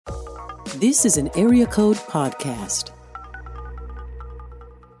This is an Area Code Podcast.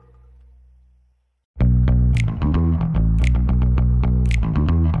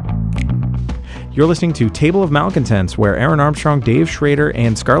 You're listening to Table of Malcontents, where Aaron Armstrong, Dave Schrader,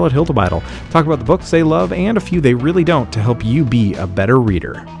 and Scarlett Hildebeidle talk about the books they love and a few they really don't to help you be a better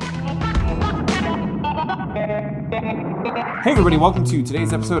reader. Hey everybody, welcome to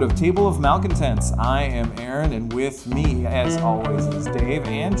today's episode of Table of Malcontents. I am Aaron, and with me, as always, is Dave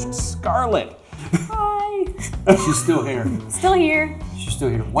and Scarlett. Hi. She's still here. Still here. She's still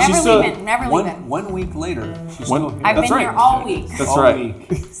here. Never leaving. 1 week later, she's still here. I've been here all week. That's all right.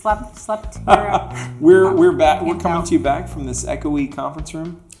 Week. Slept here. We're back. We're coming to you back from this echoey conference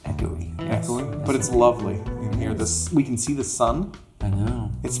room. Echoey. Yes. Echoey, but it's lovely in here. We can see the sun. I know.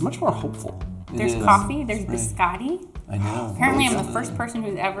 It's much more hopeful. There's coffee. There's biscotti. I know. Apparently, I'm the first person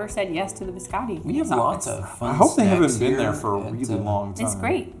who's ever said yes to the biscotti. We have lots of fun. I hope they haven't been here there for a really long time. It's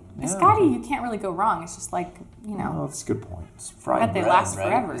great. Yeah. Biscotti, you can't really go wrong. It's just like, Oh, that's a good point. It's fried I bet they bread, last right?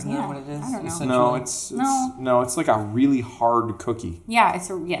 forever. Isn't Yeah. that what it is? I don't know. Essentially? It's like a really hard cookie. Yeah,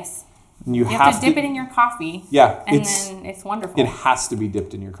 yes. And You have to dip it in your coffee. Yeah, and then it's wonderful. It has to be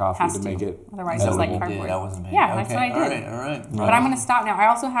dipped in your coffee to make it. Otherwise, it's like That cardboard. wasn't me. Yeah, that's what I did. All right. But I'm going to stop now. I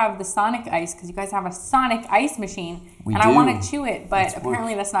also have the Sonic Ice because you guys have a Sonic Ice machine. We and do. I want to chew it, but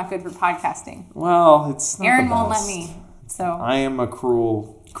apparently that's not good for podcasting. Well, it's not Aaron the won't best. let me. So I am a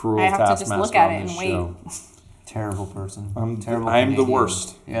cruel I have to just taskmaster look at on it this and show. Terrible person. I am the Canadian.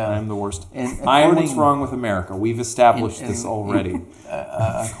 worst. Yeah. I am the worst. And I am what's wrong with America. We've established this already.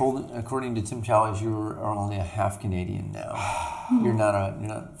 According to Tim Challies, you are only a half Canadian now. You're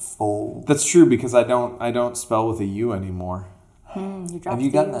not full. That's true because I don't spell with a U anymore. you dropped Have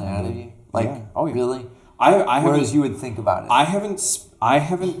you gotten that out of you? Like, Yeah. Oh, yeah. really? I haven't. Whereas you would think about it. I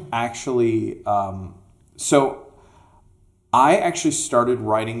haven't actually. So I actually started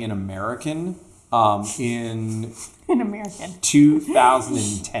writing in American in in American.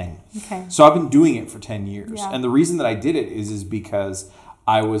 2010. Okay. So I've been doing it for 10 years. Yeah. And the reason that I did it is because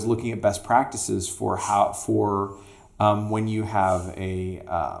I was looking at best practices for when you have an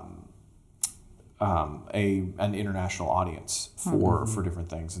international audience for different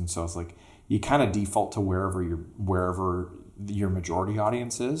things. And so it's like you kind of default to wherever your majority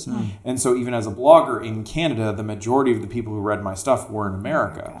audience is. And so even as a blogger in Canada, the majority of the people who read my stuff were in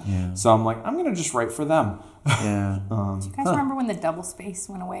America. Yeah. So I'm like, I'm going to just write for them. Yeah. Do you guys remember when the double space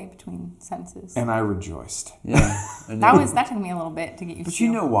went away between sentences? And I rejoiced. Yeah. I know. That took me a little bit to get used to. But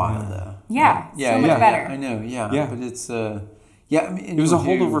you know why, though. Yeah, so much better. I know, yeah. Yeah. But it's, I mean... It was a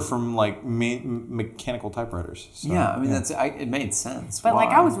holdover from like mechanical typewriters. So, yeah, I mean, it made sense. But Why?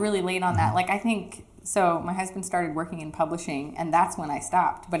 like I was really late on that. Like I think, so my husband started working in publishing and that's when I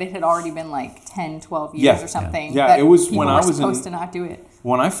stopped. But it had already been like 10, 12 years or something. Yeah, that it was people when were I was supposed to not do it.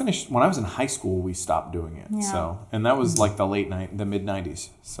 When I was in high school, we stopped doing it. Yeah. So, and that was like the mid 90s.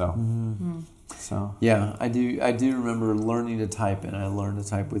 So, so Yeah, I do remember learning to type, and I learned to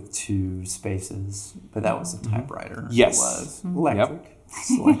type with 2 spaces, but that was a typewriter. Yes. It was. Electric.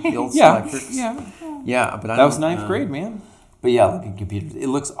 The old yeah, electrics. yeah. Yeah, but That was ninth grade, man. But yeah, like a computer, it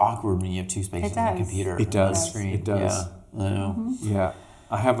looks awkward when you have 2 spaces It on a does. computer. It does. On the screen. It does. Yeah, I know. Yeah.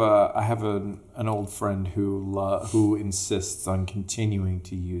 I have an old friend who insists on continuing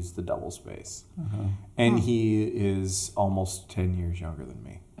to use the double space, and he is almost 10 years younger than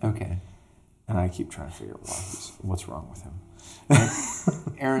me. Okay. And I keep trying to figure out what's wrong with him.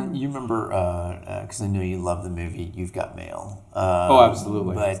 Aaron, you remember, because I know you love the movie You've Got Mail.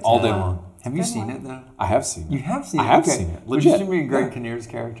 Absolutely. But, All day long. Have you seen it, though? I have seen it. You have seen it? I have Okay. seen it. Would you Legit. see me Greg Kinnear's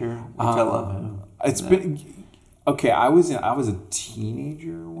character? Which I love him. It's been okay. I was a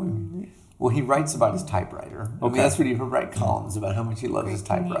teenager when. Well, he writes about his typewriter. I mean, Okay. that's what he write columns about how much he loves his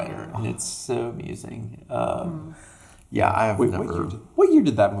typewriter, and it's so amusing. Yeah, I have Wait, never. what year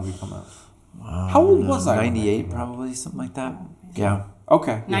did that movie come out? How old was I? when that 98, came out? probably something like that. Yeah.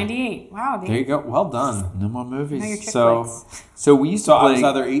 Okay. 98. Wow, dude. There you go. Well done. No more movies. Know your chick So- flicks. So we used to So I play. was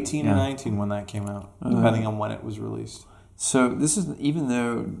either 18 Yeah. or 19 when that came out, depending on when it was released. So this is, even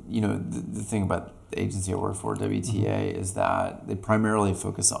though, the thing about the agency I work for, WTA, is that they primarily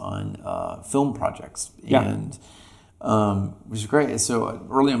focus on film projects. Yeah. And which is great. So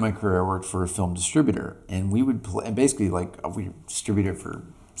early in my career, I worked for a film distributor, and we would play, and basically we distributed for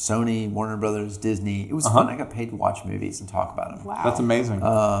Sony, Warner Brothers, Disney. It was fun. I got paid to watch movies and talk about them. Wow. That's amazing.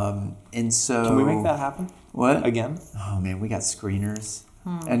 And so... Can we make that happen? What? Again? Oh, man, we got screeners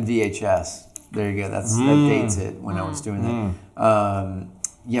and VHS. There you go. That dates it when I was doing that.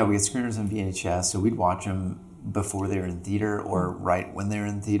 Yeah, we had screeners on VHS, so we'd watch them before they were in theater or right when they were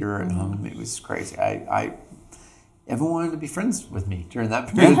in theater at home. It was crazy. everyone wanted to be friends with me during that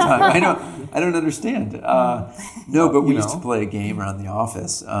period of time. I don't understand. No, but we used to play a game around the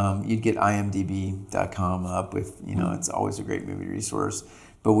office. You'd get IMDb.com up with, it's always a great movie resource.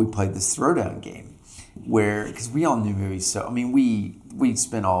 But we played this throwdown game where, because we all knew movies, so, we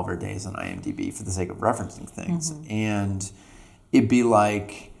spent all of our days on IMDb for the sake of referencing things. And it'd be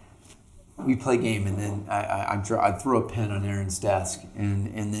like, we play a game, and then I'd throw a pen on Aaron's desk,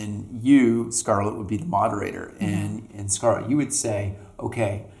 and then you, Scarlett, would be the moderator. And Scarlett, you would say,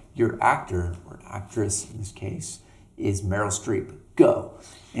 okay, your actor or actress in this case is Meryl Streep. Go.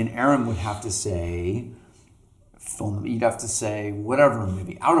 And Aaron would have to say, you'd have to say whatever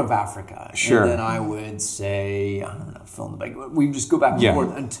movie, Out of Africa. Sure. And then I would say, I don't know, fill in the blank. We'd just go back and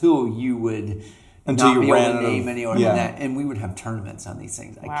forth until you would not be able to name anyone in that. And we would have tournaments on these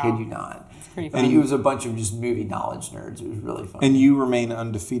things. I kid you not. It's pretty fun. And it was a bunch of just movie knowledge nerds. It was really fun. And you remain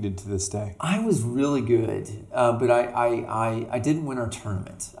undefeated to this day. I was really good, but I didn't win our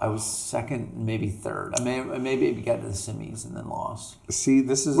tournament. I was second, maybe third. I maybe got to the semis and then lost. See,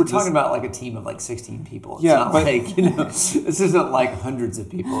 we're talking about like a team of like 16 people. It's not like, this isn't like hundreds of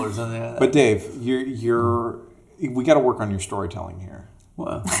people or something like that. But Dave, we got to work on your storytelling here.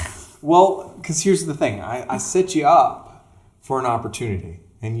 What? Well, because here's the thing. I set you up for an opportunity,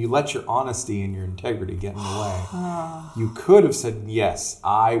 and you let your honesty and your integrity get in the way. You could have said, yes,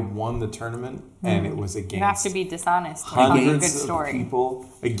 I won the tournament, and it was against... You have to be dishonest. Hundreds of people.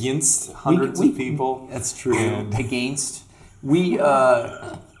 Against hundreds of people. That's true. Against... We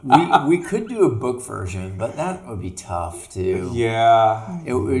could do a book version, but that would be tough too. Yeah.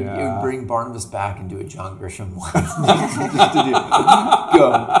 It would bring Barnabas back and do a John Grisham one. Just to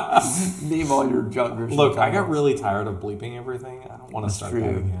go. Name all your John Grisham. Look, I got really tired of bleeping everything. I don't want to start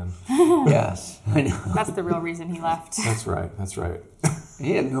that again. Yes, I know. That's the real reason he left. That's right.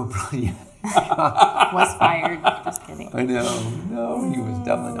 He had no problem. Was fired. Just kidding. I know. No, he was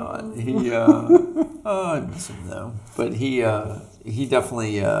definitely not. He, I miss him though. But he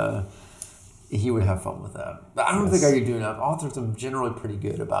definitely, he would have fun with that. But I don't think I could do enough. Authors are generally pretty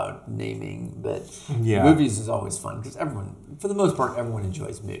good about naming, but movies is always fun because for the most part, everyone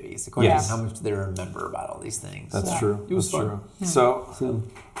enjoys movies. The question is how much they remember about all these things. That's true. It was fun. True.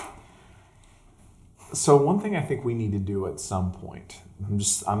 So one thing I think we need to do at some point,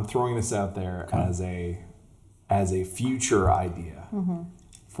 I'm throwing this out there as a future idea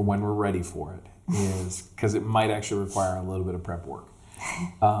for when we're ready for it, is because it might actually require a little bit of prep work.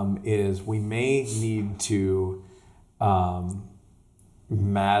 Is we may need to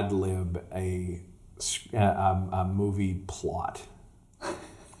Mad Lib a movie plot. I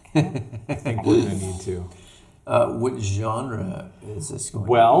think we're going to need to. What genre is this going to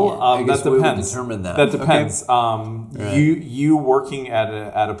be? Well, that depends. Determine that. That depends. Okay. You working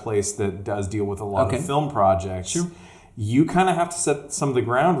at a place that does deal with a lot of film projects. Sure. You kind of have to set some of the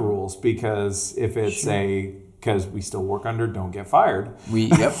ground rules, because if it's because we still work under Don't Get Fired. We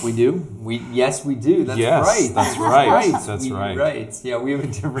do. We do. That's right. That's right. Right. Yeah, we have a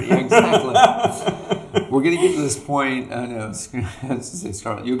different. Yeah, exactly. We're gonna get to this point. I know.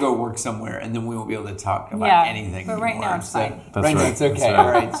 Scarlett, you'll go work somewhere, and then we won't be able to talk about anything. But right now it's fine. That's now it's okay. All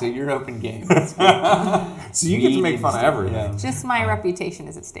right. So you're open game. So you get to make fun of everything. Yeah. Just my reputation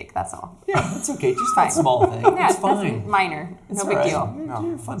is at stake. That's all. Yeah, that's okay. Just fine. a small thing. Yeah, it's fine. That's minor. It's no big right. deal.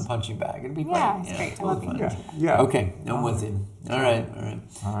 You're a fun punching bag. It'll be fun. Yeah, it's great. I love fun. Yeah. Okay, I'm with you. All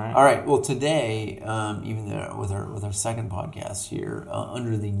right. Well, today, even though with our second podcast here,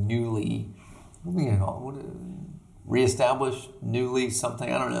 under the newly, what are we gonna call it? Reestablished, newly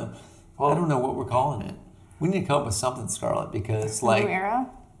something. I don't know. I don't know what we're calling it. We need to come up with something, Scarlett, because New era.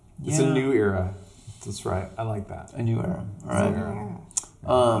 It's a new era. That's right. I like that. A new era.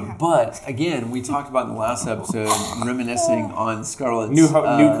 All right. But again, we talked about in the last episode, reminiscing on Scarlett's new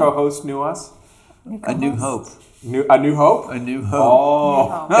co-host, new us. A New Hope. A New Hope? A New Hope.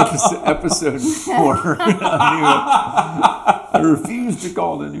 Oh. Episode 4. I refuse to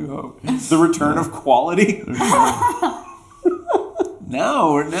call it A New Hope. The return of quality?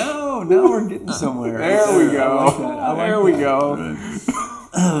 Now we're getting somewhere. There we go. There we go.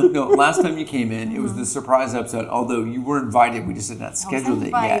 No, last time you came in, it was the surprise episode. Although you were invited, we just had not scheduled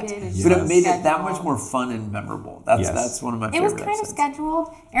it yet. But it made it that much more fun and memorable. That's one of my favorite episodes. It was kind of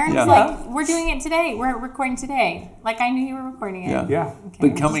scheduled. Aaron was like, we're doing it today. We're recording today. Like, I knew you were recording it. Yeah.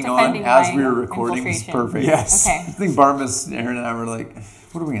 Okay, but coming on as we were recording is perfect. Yes. Okay. I think Barnabas, Aaron, and I were like,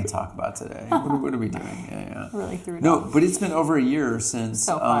 what are we going to talk about today? What are we doing? Yeah. Really threw it off. But it's been over a year since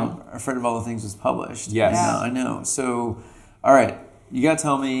Afraid of All the Things was published. Yes. Yeah, I know. So, all right. You got to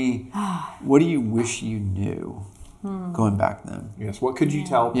tell me, what do you wish you knew going back then? Yes. What could you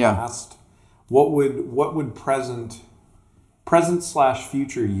tell past? what would present /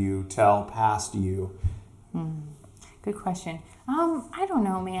 future you tell past you? Good question. I don't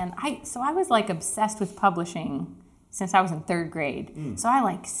know, man. I was like obsessed with publishing since I was in 3rd grade. So I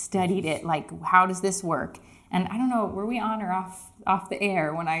like studied it, like how does this work? And I don't know, were we on or off the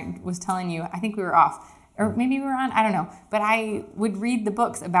air when I was telling you? I think we were off. Or maybe we were on, I don't know. But I would read the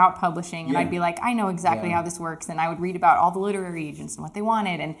books about publishing and I'd be like, I know exactly how this works. And I would read about all the literary agents and what they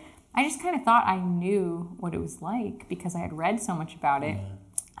wanted. And I just kind of thought I knew what it was like because I had read so much about it.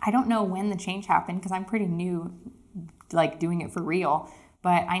 I don't know when the change happened because I'm pretty new, like doing it for real.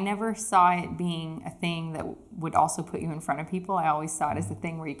 But I never saw it being a thing that would also put you in front of people. I always saw it as a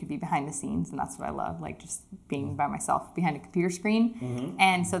thing where you could be behind the scenes, and that's what I love, like just being by myself behind a computer screen.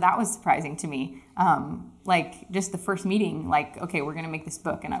 And so that was surprising to me. Like just the first meeting, like, okay, we're going to make this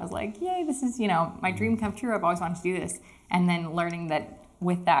book. And I was like, yay, this is, my dream come true. I've always wanted to do this. And then learning that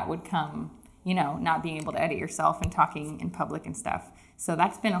with that would come, not being able to edit yourself and talking in public and stuff. So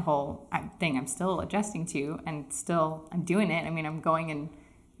that's been a whole thing I'm still adjusting to, and still I'm doing it. I mean, I'm going and,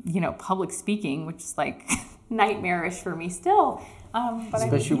 public speaking, which is like nightmarish for me still. But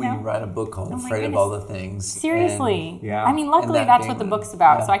especially when you write a book called Afraid of All the Things. Seriously. And, I mean, luckily that's what the book's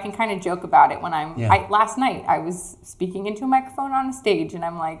about, so I can kind of joke about it when I'm... last night, I was speaking into a microphone on a stage, and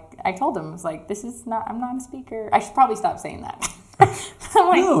I'm like, I told him, I was like, I'm not a speaker. I should probably stop saying that. I'm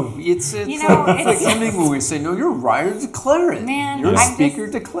like, no, it's like something when we say, no, you're a writer, declare it. Man, you're a speaker,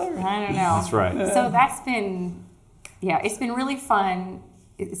 declare it. I don't know. That's right. So that's been, it's been really fun.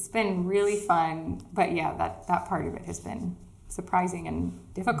 It's been really fun. But yeah, that part of it has been surprising and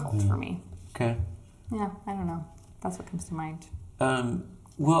difficult for me. Okay. Yeah, I don't know. That's what comes to mind.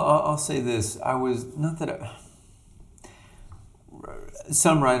 Well, I'll say this.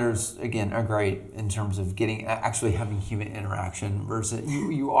 Some writers, again, are great in terms of actually having human interaction versus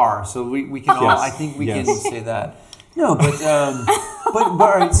you are. So we can all, I think we can say that. No, but all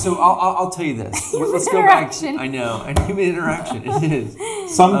right. So I'll tell you this. Let's go back. I know, and human interaction. It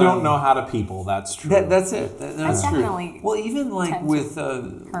is. Some don't know how to people. That's true. That's it. That's true. Well, even like with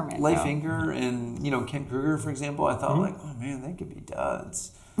Leif Inger and Ken Kruger, for example, I thought like, oh man, they could be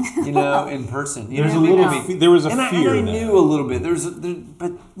duds. In person. There was a fear. And I knew a little bit.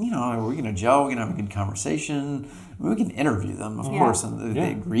 But are we going to gel? We're going to have a good conversation. I mean, we can interview them, of course, and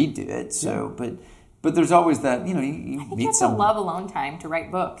they agreed to it. So, but there's always that. You I think you have to love alone time to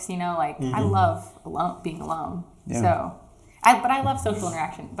write books. I love being alone. Yeah. So, I love social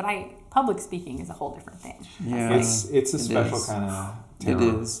interaction. But public speaking is a whole different thing. Yeah, it's a special kind of terror.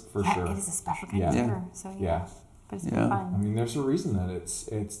 It is for sure. It is a special kind of terror. So yeah. But it's been fun. I mean, there's a reason that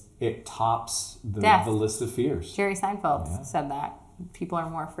it tops the list of fears. Jerry Seinfeld said that people are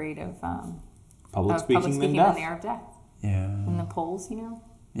more afraid of public speaking than death. They are of death. Yeah. In the polls,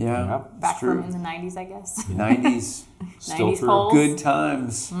 Yeah. Back from in the 90s, I guess. 90s. Still 90s true. polls. Good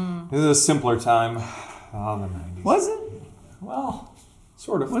times. This is a simpler time. Oh, the 90s. Was it? Well,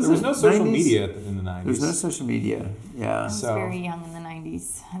 sort of. There was no social media in the 90s. There was no social media. Yeah. I was very young in the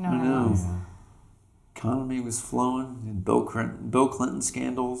 90s. I don't know. Economy was flowing. And Bill Clinton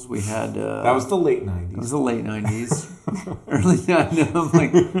scandals. We had that was the late 90s. It was the late 90s. Early 90s.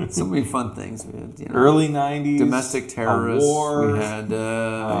 Like so many fun things. We had early 90s. Domestic terrorists. War. We had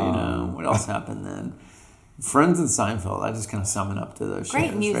what else happened then? Friends and Seinfeld. I just kind of sum it up to those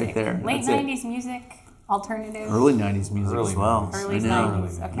great shows music. Right there. Late 90s music. Alternative. Early 90s music as well. Early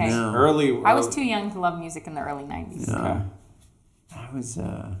 90s. Okay. Early. I was too young to love music in the early 90s. Yeah. Okay. I was,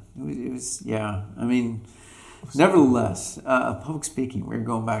 it was, yeah. I mean, nevertheless, public speaking, we're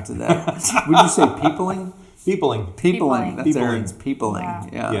going back to that. Would you say peopling? Peopling. That's Erin's peopling.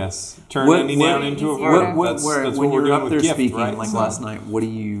 Yeah. Yes. Turn any noun into a verb. That's when what you're we're up there gift, speaking, right? like last night, what are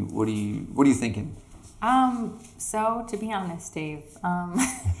you thinking? So to be honest, Dave,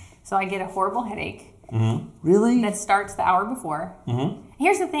 so I get a horrible headache. Mm-hmm. Really? That starts the hour before. Mm-hmm.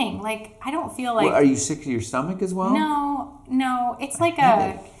 Here's the thing, like, I don't feel like... Well, are you sick to your stomach as well? No. It's like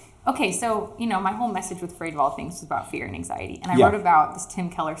okay, so, my whole message with Afraid of All Things was about fear and anxiety. And I wrote about this Tim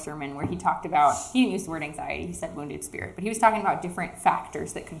Keller sermon where he talked about, he didn't use the word anxiety, he said wounded spirit, but he was talking about different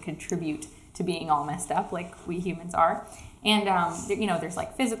factors that could contribute to being all messed up like we humans are. And, there's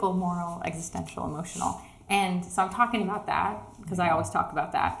like physical, moral, existential, emotional. And so I'm talking about that because I always talk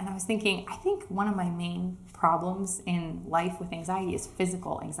about that. And I was thinking, I think one of my main problems in life with anxiety is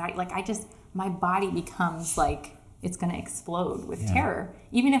physical anxiety. Like my body becomes like it's going to explode with terror.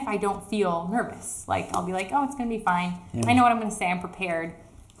 Even if I don't feel nervous. Like I'll be like, oh, it's going to be fine. Yeah. I know what I'm going to say. I'm prepared.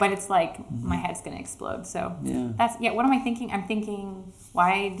 But it's like my head's going to explode. So what am I thinking? I'm thinking,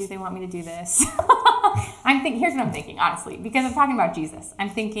 why do they want me to do this? Here's what I'm thinking, honestly. Because I'm talking about Jesus. I'm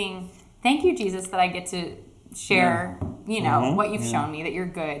thinking... thank you, Jesus, that I get to share, what you've shown me, that you're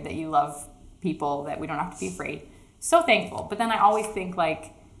good, that you love people, that we don't have to be afraid. So thankful. But then I always think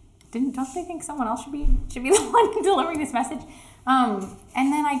like, don't they think someone else should be the one delivering this message? And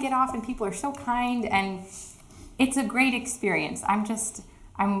then I get off and people are so kind and it's a great experience.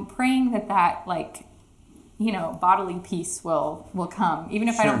 I'm praying that like, bodily peace will come, even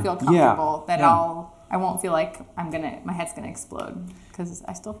if I don't feel comfortable, I won't feel like my head's gonna explode, because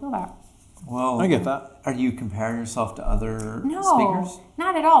I still feel that. Well, I get that. Are you comparing yourself to other No, speakers?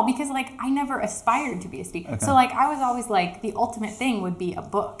 not at all, because like I never aspired to be a speaker. Okay. So like I was always like the ultimate thing would be a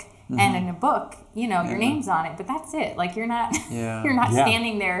book. And in a book, your name's on it, but that's it. Like you're not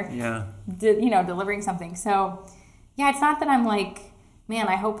standing there, delivering something. So it's not that I'm like, man,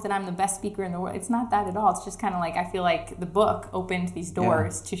 I hope that I'm the best speaker in the world. It's not that at all. It's just kind of like I feel like the book opened these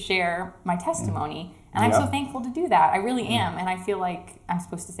doors to share my testimony. And I'm so thankful to do that. I really am. And I feel like I'm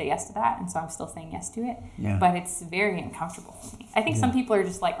supposed to say yes to that. And so I'm still saying yes to it. Yeah. But it's very uncomfortable for me. I think some people are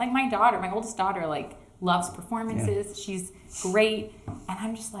just like my oldest daughter, like loves performances. Yeah. She's great. And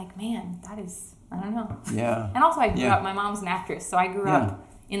I'm just like, man, that is, I don't know. Yeah. And also I grew up, my mom's an actress. So I grew up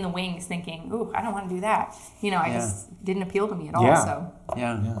in the wings thinking, ooh, I don't want to do that. I just didn't appeal to me at all. Yeah. So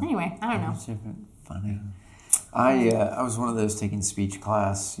anyway, I don't know. It's funny. I was one of those taking speech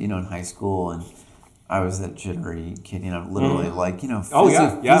class, in high school, and I was that jittery kid, literally like,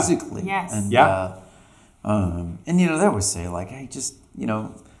 physically. Yes. And, they always say like, hey, just,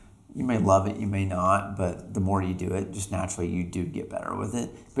 you may love it, you may not, but the more you do it, just naturally you do get better with it.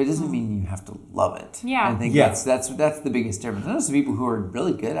 But it doesn't mean you have to love it. Yeah. I think that's the biggest difference. I know some people who are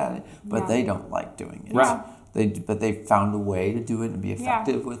really good at it, but they don't like doing it. Right. They found a way to do it and be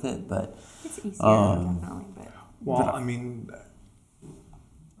effective with it. But it's easier, definitely. Well,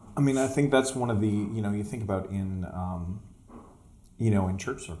 I think that's one of the, you think about in, in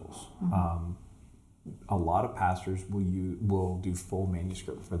church circles. Mm-hmm. A lot of pastors will do full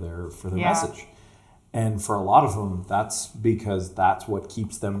manuscript for their message, and for a lot of them, that's because that's what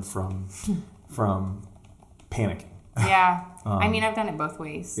keeps them from panicking. Yeah, I've done it both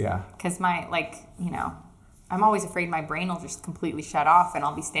ways. Yeah, because I'm always afraid my brain will just completely shut off, and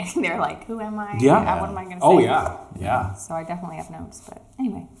I'll be standing there like, who am I? Yeah, what am I going to say? Oh yeah. So I definitely have notes, but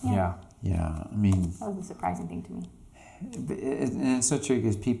anyway. Yeah. That was a surprising thing to me. And it's so true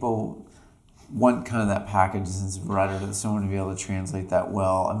because people want kind of that package as a writer to someone to be able to translate that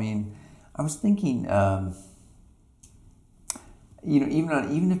well. I was thinking,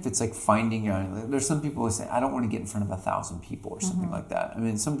 even if it's like finding, there's some people who say, I don't want to get in front of 1,000 people or something like that.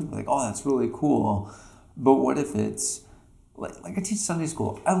 Some people are like, oh, that's really cool. But what if it's, like I teach Sunday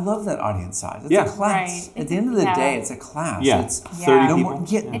school. I love that audience size. It's a class. Right. At the end of the day, it's a class. Yeah. It's 30 people.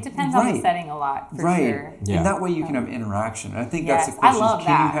 It depends on the setting a lot, for sure. Yeah. And that way you can have interaction. I think that's the question.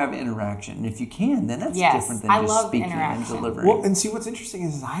 Can you have interaction? And if you can, then that's different than just speaking and delivering. Well, and see, what's interesting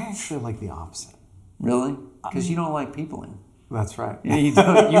is I actually like the opposite. Really? Because you don't like peopling. That's right. Yeah, you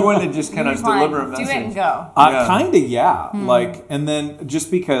don't. You want to just kind of deliver a message. Do it and go. Kind of, yeah. Mm-hmm. And then just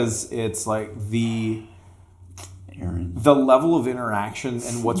because it's like the level of interaction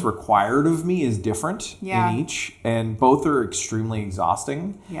and what's required of me is different in each, and both are extremely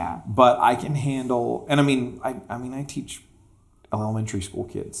exhausting. Yeah. But I can handle, and I teach elementary school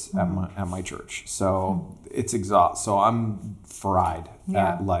kids at my church, so it's So I'm fried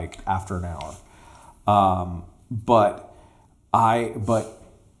at like after an hour. But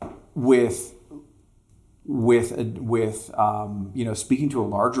with speaking to a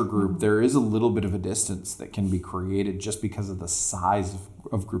larger group, there is a little bit of a distance that can be created just because of the size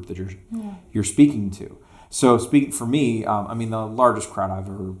of group that you're speaking to. So speaking for me, the largest crowd I've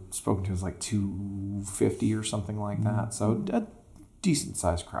ever spoken to is like 250 or something like that. So a decent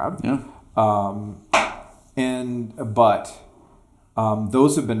sized crowd. Yeah.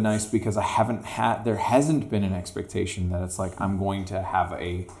 Those have been nice because there hasn't been an expectation that it's like I'm going to have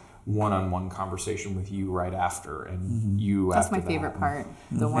a one-on-one conversation with you right after, and you that's after my favorite part,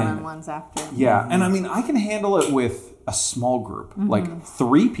 the one-on-ones after. Yeah, and I can handle it with a small group, like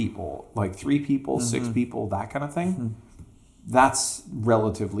 3 people, 6 people, that kind of thing. That's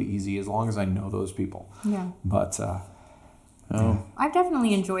relatively easy as long as I know those people. Yeah. But I've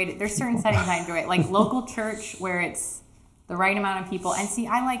definitely enjoyed it. There's certain settings I enjoy it, like local church where it's the right amount of people. And see,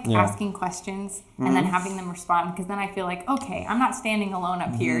 I like asking questions and then having them respond, because then I feel like, okay, I'm not standing alone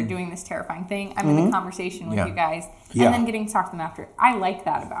up here doing this terrifying thing. I'm in the conversation with you guys and then getting to talk to them after. I like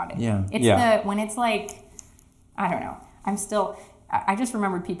that about it. Yeah. It's when it's like, I don't know, I just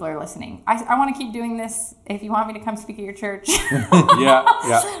remembered people are listening. I want to keep doing this. If you want me to come speak at your church. Yeah.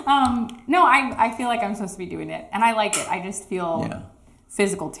 No, I feel like I'm supposed to be doing it, and I like it. I just feel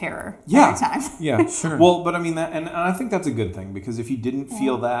physical terror Yeah. every time. Yeah, sure. Well, but I mean that, and I think that's a good thing, because if you didn't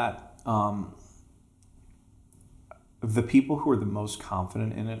feel that, the people who are the most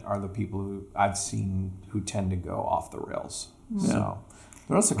confident in it are the people who I've seen who tend to go off the rails. Yeah. So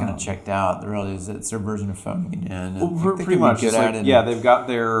They're also kind of checked out. The reality is it's their version of phoning it in. And well, they pretty can be much. good It's at like, it. yeah, they've got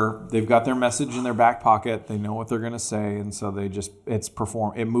their message in their back pocket. They know what they're going to say, and so they just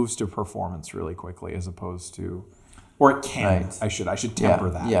it moves to performance really quickly, as opposed to, or it can. Right. I should temper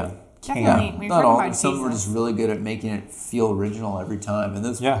that. Yeah. Can. Definitely. When you're Not talking all. about Some were Jesus. just really good at making it feel original every time, and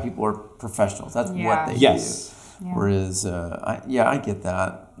those Yeah. people are professionals. That's Yeah. what they Yes. do. Yeah. Whereas, I get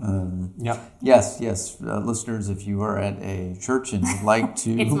that. Yeah. Yes, listeners, if you are at a church and would like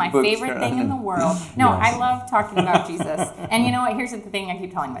to, It's my book favorite thing in the world. No, Yes. I love talking about Jesus. And you know what? Here's the thing I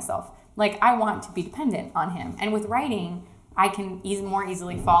keep telling myself. Like, I want to be dependent on him. And with writing, I can more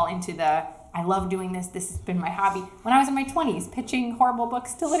easily fall into I love doing this. This has been my hobby. When I was in my 20s, pitching horrible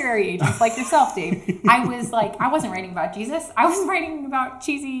books to literary agents like yourself, Dave, I was like, I wasn't writing about Jesus. I was writing about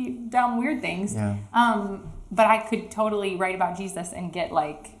cheesy, dumb, weird things. Yeah. But I could totally write about Jesus and get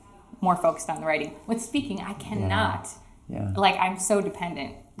like more focused on the writing. With speaking, I cannot. Yeah. Like, I'm so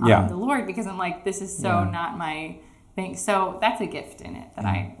dependent on Yeah. the Lord, because I'm like, this is so not my thing. So that's a gift in it that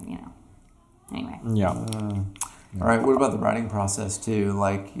anyway. Yeah. All right. What about the writing process too?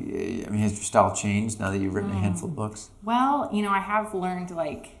 Like, I mean, has your style changed now that you've written a handful of books? Well, I have learned,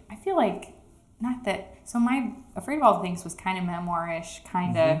 like, I feel like, not that, so my Afraid of All Things was kind of memoirish,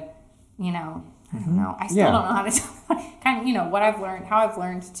 kind of, I don't know. I still don't know how to kind of, what I've learned, how I've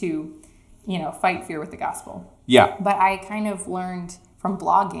learned to, fight fear with the gospel. Yeah. But I kind of learned from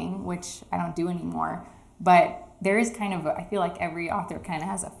blogging, which I don't do anymore. But there is kind of, I feel like every author kind of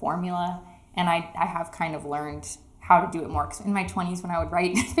has a formula. And I have kind of learned how to do it more. 'Cause in my 20s, when I would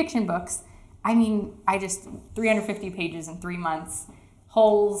write fiction books, I just 350 pages in 3 months,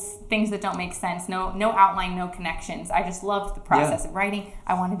 holes, things that don't make sense, no outline, no connections. I just loved the process of writing.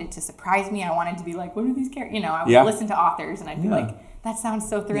 I wanted it to surprise me. I wanted to be like, what are these characters? I would listen to authors and I'd be like, that sounds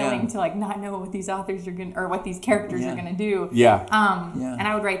so thrilling to like not know what these authors are going to, or what these characters are going to do. Yeah. And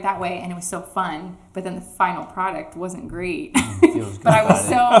I would write that way, and it was so fun. But then the final product wasn't great. Feels good But I was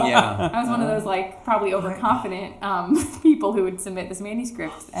about so, it. Yeah. I was one of those like probably overconfident people who would submit this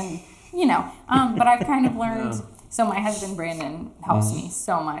manuscript, and but I've kind of learned. So my husband Brandon helps me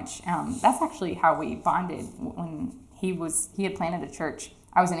so much. That's actually how we bonded when he had planted a church.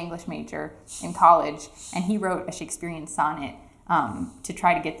 I was an English major in college, and he wrote a Shakespearean sonnet to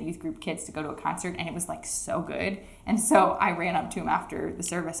try to get the youth group kids to go to a concert, and it was like so good. And so I ran up to him after the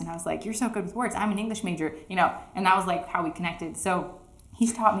service and I was like, you're so good with words. I'm an English major, and that was like how we connected. So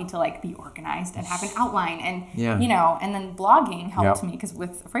he's taught me to like be organized and have an outline, and and then blogging helped me, because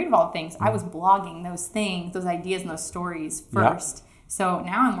with Afraid of All Things, I was blogging those things, those ideas and those stories first. So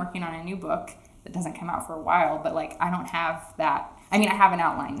now I'm working on a new book that doesn't come out for a while, but like I don't have that. I mean, I have an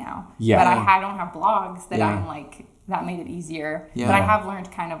outline now, but I don't have blogs that I'm like, that made it easier. Yeah. But I have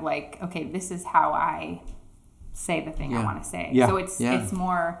learned kind of like, okay, this is how I say the thing I want to say. Yeah. So it's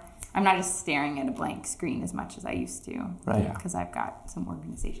more, I'm not just staring at a blank screen as much as I used to. Right. Because I've got some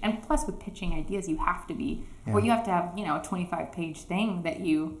organization. And plus with pitching ideas, you have to be, well, you have to have, a 25-page thing that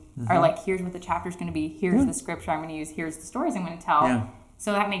you are like, here's what the chapter's going to be, here's the scripture I'm going to use, here's the stories I'm going to tell. Yeah.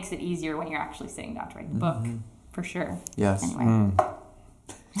 So that makes it easier when you're actually sitting down to write the book, for sure. Yes. Anyway.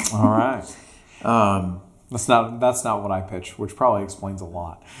 All right. That's not what I pitch, which probably explains a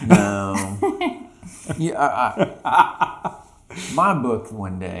lot. No. My book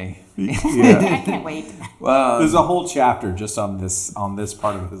one day. I can't wait. There's a whole chapter just on this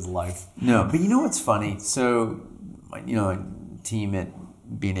part of his life. No, but you know what's funny? So, a team at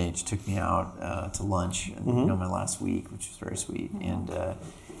B&H took me out to lunch, my last week, which was very sweet,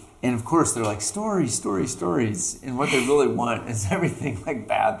 and of course they're like stories, and what they really want is everything like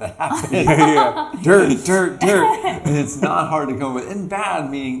bad that happened. Dirt. And it's not hard to come up with, and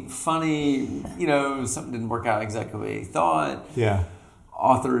bad meaning funny. Something didn't work out exactly the way they thought. Yeah.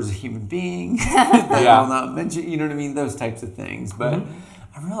 Author is a human being that I'll not mention. You know what I mean? Those types of things. But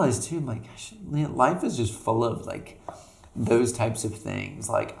I realized too, I'm like, gosh, man, life is just full of like those types of things.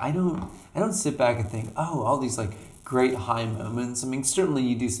 Like I don't sit back and think, oh, all these like great high moments. I mean, certainly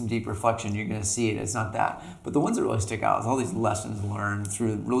you do some deep reflection, you're going to see it. It's not that. But the ones that really stick out is all these lessons learned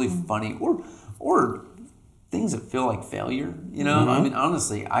through really funny or things that feel like failure. I mean,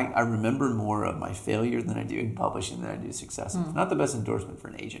 honestly, I remember more of my failure than I do in publishing than I do success. Not the best endorsement for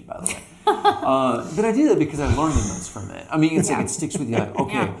an agent, by the way. But I do that because I learned the most from it. I mean, it's like it sticks with you. Like,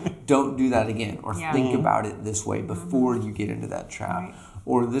 okay, don't do that again, or think about it this way before you get into that trap. Right.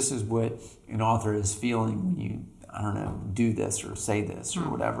 Or this is what an author is feeling when you I don't know, do this or say this or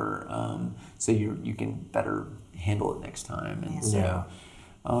whatever, so you can better handle it next time. And so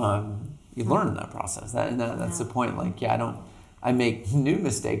you learn in that process. That's the point. Like, I make new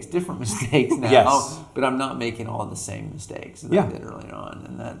mistakes, different mistakes now, but I'm not making all the same mistakes that I did earlier on.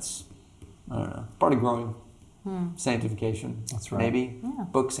 And that's, I don't know, part of growing. Sanctification. That's right. Maybe. Yeah.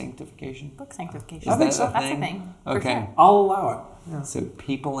 Book sanctification. Book sanctification. Is that so. a That's thing? a thing. Okay. Sure. I'll allow it. Yeah. So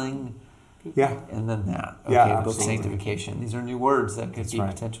peopling. Yeah. And then that. Okay, yeah, book absolutely. sanctification. These are new words that could be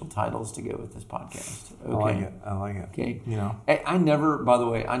right. potential titles to go with this podcast. Okay. I like it. Okay. You know. I never, by the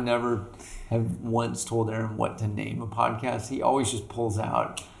way, have once told Aaron what to name a podcast. He always just pulls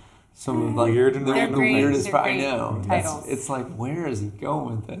out some of like Weird and the random. weirdest. They're I great know. titles. It's like, where is he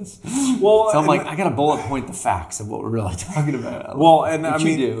going with this? Well, So I'm like, I got to bullet point the facts of what we're really talking about. Well, and I Which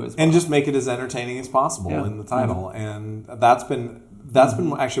mean, you do as well. and just make it as entertaining as possible in the title, and that's been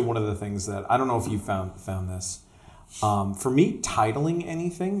actually one of the things that I don't know if you found this. For me, titling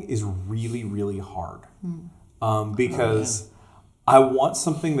anything is really, really hard because I want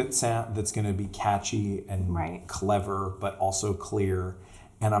something that's going to be catchy and clever, but also clear,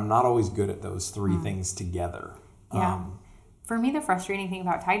 and I'm not always good at those three things together. Yeah. For me, the frustrating thing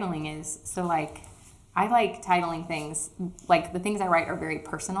about titling is, so like, I like titling things, like the things I write are very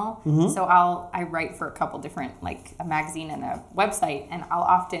personal. So I write for a couple different, like a magazine and a website, and I'll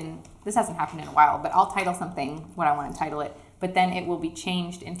often, this hasn't happened in a while, but I'll title something what I want to title it, but then it will be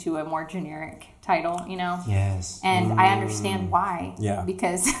changed into a more generic title, you know? Yes. And I understand why. Yeah.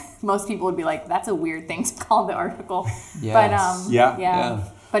 Because most people would be like, that's a weird thing to call the article. Yes. But Yeah.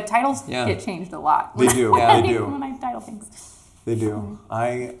 But titles get changed a lot. They do. When They do. When I title things. They do.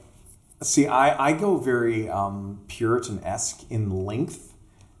 I go very Puritan-esque in length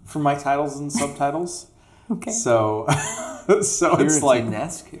for my titles and subtitles. Okay. So it's like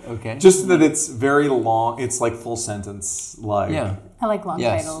Puritan-esque? Okay. just that it's very long. It's like full sentence. Like I like long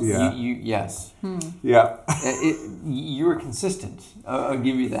titles. Yeah. You yes. yeah. You were consistent. I'll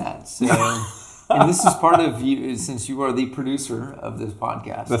give you that. So, and this is part of you, since you are the producer of this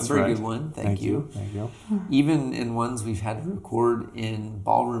podcast. That's a very right. good one. Thank you. Thank you. Even in ones we've had to record in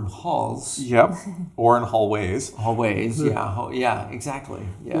ballroom halls. Yep. Or in hallways. Hallways, yeah, exactly.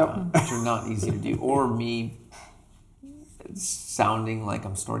 Yeah, which are not easy to do. Or me sounding like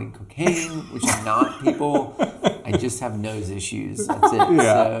I'm snorting cocaine, which I'm not, people. I just have nose issues. That's it. Yeah.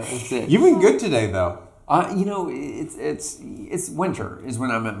 So, that's it. You've been good today, though. It's winter is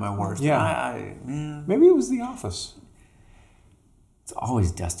when I'm at my worst. Yeah. Man, Maybe it was the office. it's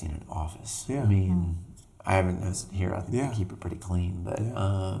always dusty in an office. Yeah. I mean, I haven't noticed it here. I think Yeah. I keep it pretty clean, but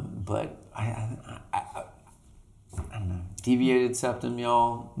I don't know. Deviated septum,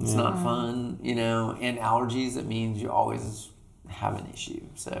 y'all. It's not fun, and allergies. It means you always have an issue.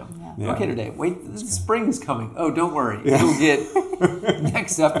 So okay, today. Wait, the spring is coming. Oh, don't worry. You'll get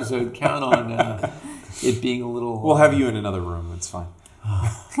next episode. Count on it being a little. We'll have you in another room. It's fine.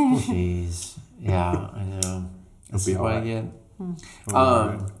 Jeez. Yeah, I know. This be is all what I right. get.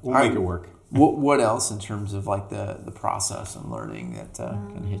 We'll make it work. What else in terms of like the process and learning that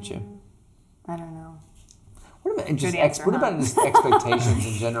can hit you? I don't know. What about just Good answer, what about just expectations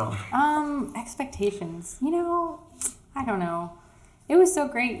in general? Expectations. I don't know. It was so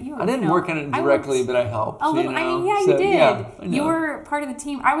great. I didn't work on it directly, but I helped. A little. You So, did. Yeah, I know. You were part of the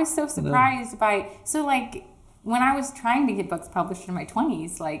team. I was so surprised by. So like when I was trying to get books published in my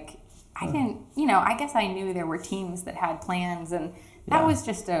 20s, like I didn't. I guess I knew there were teams that had plans, and that was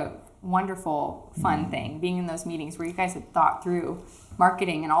just a wonderful, fun thing. Being in those meetings where you guys had thought through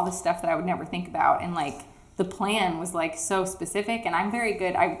marketing and all this stuff that I would never think about, and like. The plan was like so specific, and I'm very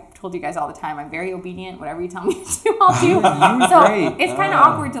good. I told you guys all the time, I'm very obedient. Whatever you tell me to do, I'll do. So great. it's kind of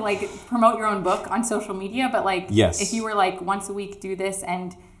awkward to like promote your own book on social media, but like if you were like once a week do this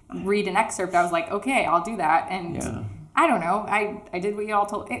and read an excerpt, I was like, okay, I'll do that. And I don't know. I did what you all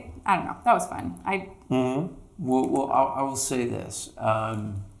told. I don't know. That was fun. Well, I will say this.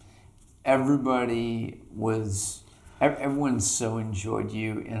 Everyone so enjoyed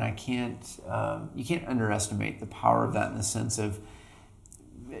you, and you can't underestimate the power of that in the sense of,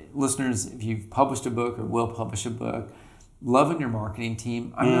 listeners, if you've published a book or will publish a book, loving your marketing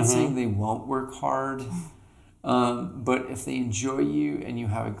team. I'm not saying they won't work hard, but if they enjoy you and you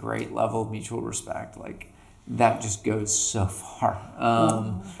have a great level of mutual respect, like that just goes so far.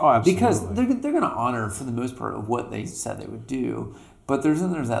 Absolutely. Because they're going to honor, for the most part, of what they said they would do, but there's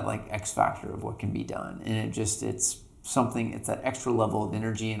that like X factor of what can be done, and it's something, it's that extra level of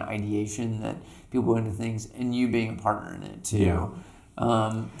energy and ideation that people go into things, and you being a partner in it too.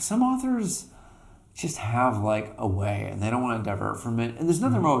 Some authors, just have like a way, and they don't want to divert from it. And there's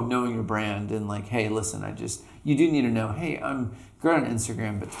nothing wrong with knowing your brand and like, hey, listen, you do need to know, hey, I'm great on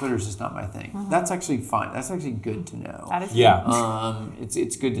Instagram, but Twitter's just not my thing. That's actually fine. That's actually good to know. That is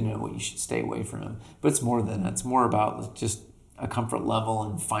It's good to know what you should stay away from. But it's more than that. It's more about just a comfort level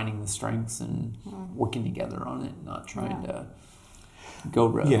and finding the strengths and working together on it, not trying to go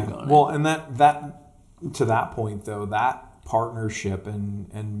rogue on it. Well, and that to that point though, that partnership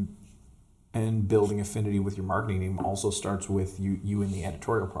and building affinity with your marketing team also starts with you in the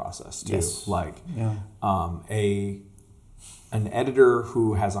editorial process too. Yes. Like an editor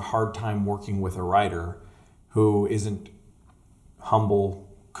who has a hard time working with a writer who isn't humble,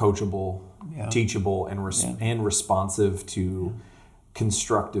 coachable, teachable, and responsive to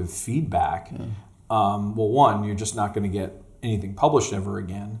constructive feedback. Well, one, you're just not going to get anything published ever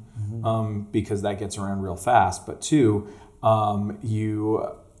again because that gets around real fast. But two,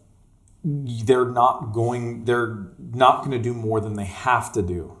 they're not going to do more than they have to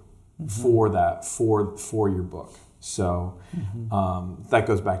do for your book. So that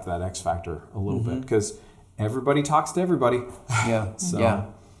goes back to that X factor a little bit, because everybody talks to everybody. Yeah,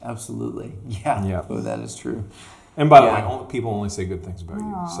 absolutely. Yeah. Oh, that is true. And by the way, people only say good things about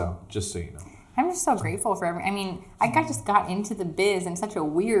you. So just so you know. I'm just so grateful for I just got into the biz in such a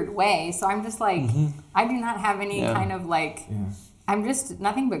weird way. So I'm just like, I do not have any kind of like, I'm just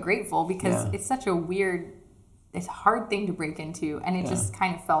nothing but grateful because it's such a weird, it's a hard thing to break into. And it just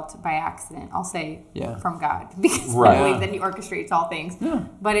kind of felt by accident, I'll say, from God. Because I believe that he orchestrates all things. Yeah.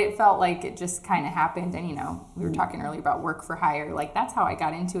 But it felt like it just kind of happened. And, we were talking earlier about work for hire. Like, that's how I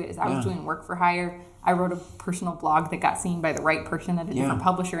got into it, is I was doing work for hire. I wrote a personal blog that got seen by the right person at a different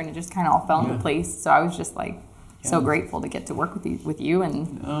publisher, and it just kind of all fell into place. So I was just like so grateful to get to work with you.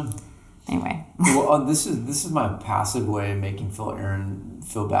 And anyway, well, this is my passive way of making Aaron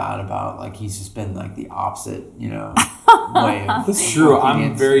feel bad about, like, he's just been like the opposite, way of. That's true.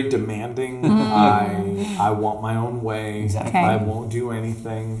 I'm very demanding. I want my own way. Exactly. I won't do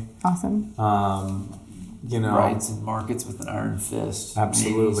anything. Awesome. Writes and markets with an iron fist.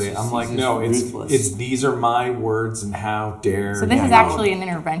 Absolutely. I'm like, no, it's these are my words, and how dare. So this is actually an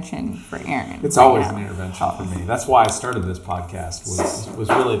intervention for Aaron. It's always an intervention for me. That's why I started this podcast, was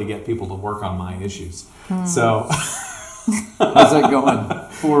really to get people to work on my issues. So how's that going?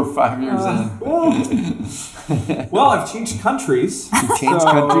 4 or 5 years in? Well, I've changed countries. You've changed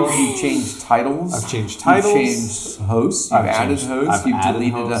countries. You've changed titles. I've changed titles. You've changed hosts. You've added hosts. You've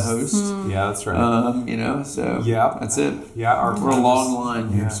deleted a host. Yeah, that's right. So that's it. Yeah, we're a long line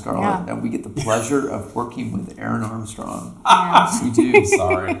here, Scarlett, and we get the pleasure of working with Aaron Armstrong. We do.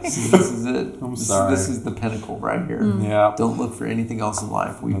 Sorry. This is it. I'm sorry. This is the pinnacle right here. Yeah. Don't look for anything else in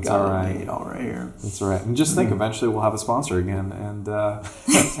life. We've got it made all right here. That's right. And just think, eventually we'll have a sponsor again, and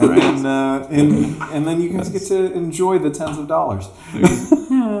then you guys get to enjoy the tens of dollars.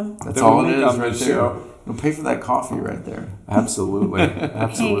 That's all it is right there. You'll pay for that coffee right there. Absolutely.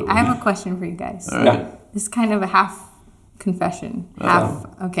 Hey, I have a question for you guys. All right. This is kind of a half confession.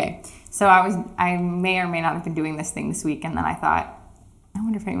 Okay. So I may or may not have been doing this thing this week, and then I thought, I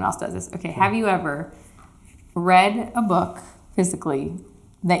wonder if anyone else does this. Okay, have you ever read a book physically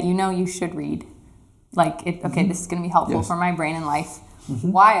that you should read? Like, this is going to be helpful for my brain and life,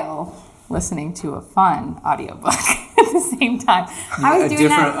 while listening to a fun audiobook at the same time. I was doing a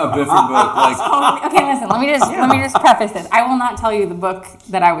different book. Like, okay, listen. Let me just preface this. I will not tell you the book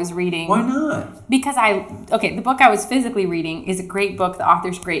that I was reading. Why not? Because the book I was physically reading is a great book. The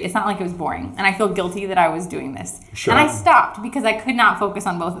author's great. It's not like it was boring, and I feel guilty that I was doing this. Sure. And I stopped because I could not focus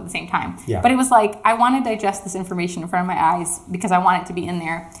on both at the same time. Yeah. But it was like, I want to digest this information in front of my eyes because I want it to be in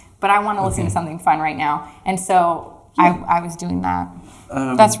there, but I want to listen to something fun right now. And so I was doing that.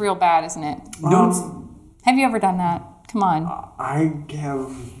 That's real bad, isn't it? No. Have you ever done that? Come on. I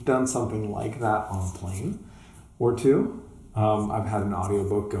have done something like that on a plane or two. I've had an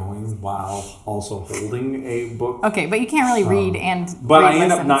audiobook going while also holding a book. Okay, but you can't really read and But I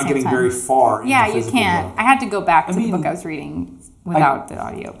end up not getting very far. Yeah, you can't. Book. I had to go back to the book I was reading without the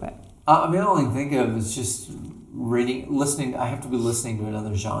audio. But all I can think of is just listening. I have to be listening to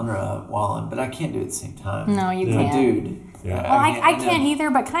another genre but I can't do it at the same time. No, you can't. Dude. Yeah. Well, I can't either,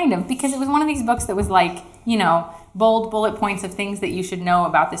 but kind of, because it was one of these books that was like, bold bullet points of things that you should know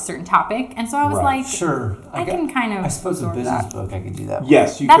about this certain topic. And so I was like, sure, I can kind of. I suppose a business book I could do that with.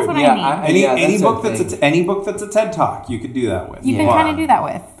 Yes, you that's could. What I mean. Any book that's a TED Talk, you could do that with. You can kind of do that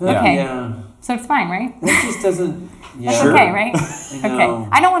with. Okay. Yeah. So it's fine, right? That just doesn't. Yeah. That's okay, right? Okay.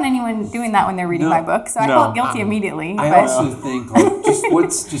 I don't want anyone doing that when they're reading my book, so I felt guilty immediately. I also think just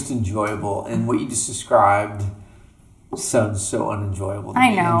what's just enjoyable and what you just described sounds so unenjoyable to I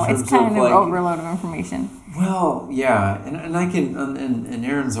me know, in it's terms kind of of like, an overload of information. well, yeah, and I can, and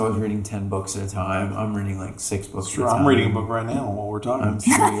Aaron's always reading 10 books at a time. I'm reading like 6 books Sure, at a time. I'm reading a book right now while we're talking. I'm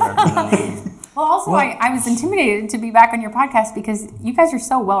sure you are. Well, also, I was intimidated to be back on your podcast because you guys are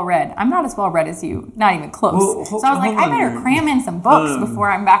so well read. I'm not as well read as you, not even close. Well, so I was like, hold I on better here. cram in some books before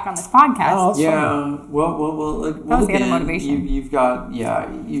I'm back on this podcast. Oh, that's Yeah, well, That was the other again, motivation. You've got,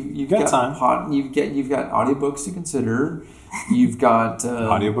 you've got time. You've got audiobooks to consider. You've got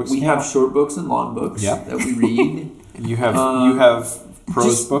Audiobooks, We yeah. have short books and long books Yep. that we read. You have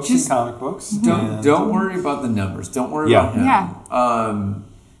prose books and comic books. Don't worry about the numbers. Don't worry Yeah. about him. Yeah.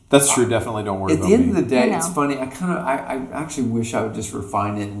 That's true. Definitely don't worry At about the end me. of the day, I it's know. funny. I actually wish I would just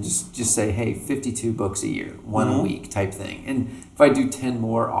refine it and just say, hey, 52 books a year, one a week type thing. And if I do 10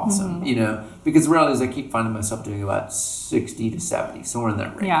 more, awesome. You know, because the reality is I keep finding myself doing about 60 to 70, somewhere in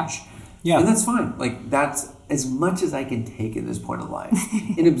that range. Yeah. Yeah. And that's fine. Like that's as much as I can take at this point of life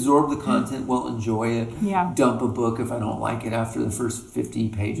and absorb the content, well, enjoy it, Yeah. dump a book if I don't like it after the first 50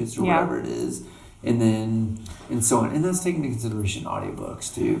 pages or Yeah. whatever it is. And so on. And that's taking into consideration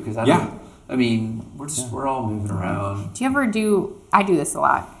audiobooks too. Because we're all moving around. Do you ever I do this a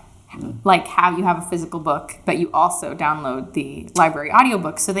lot, like how you have a physical book, but you also download the library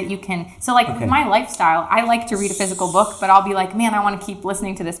audiobook so that you can, with my lifestyle, I like to read a physical book, but I'll be like, man, I want to keep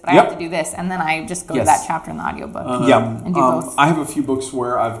listening to this, but I have to do this. And then I just go to that chapter in the audiobook. And do both. I have a few books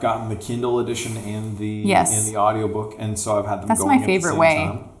where I've gotten the Kindle edition and the audiobook, and so I've had them That's going my at the favorite same way.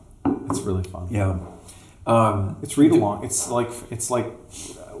 time. It's really fun. Yeah. It's read along. It's like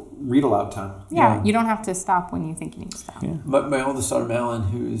read aloud time. Yeah, you don't have to stop when you think you need to stop. Yeah. My oldest daughter, Malin,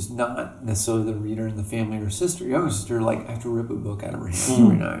 who's not necessarily the reader in the family, her sister, younger sister, like I have to rip a book out of her hands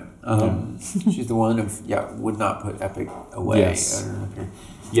every night. She's the one would not put Epic away. Yes.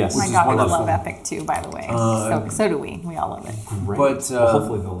 Yes. My is daughters wonderful. love Epic too, by the way. So do we. We all love it. Great. But, Well,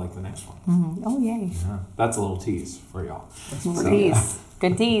 hopefully they'll like the next one. Oh, yay. Yeah. That's a little tease for y'all. Tease.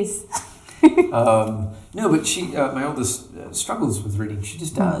 Good tease. No, but she, my oldest, struggles with reading. She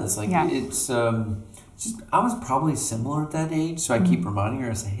just does. Like it's. I was probably similar at that age, so I keep reminding her.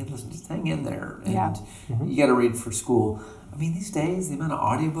 I say, "Hey, listen, just hang in there, and you got to read for school." I mean, these days the amount of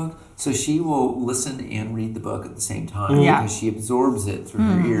audiobook. So she will listen and read the book at the same time because she absorbs it through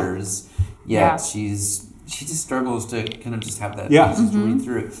her ears. Yet she just struggles to kind of just have that easy to read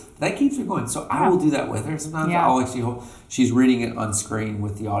through. That keeps her going. So I will do that with her. Sometimes I'll actually she's reading it on screen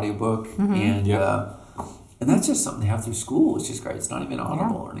with the audiobook and that's just something they have through school. It's just great. It's not even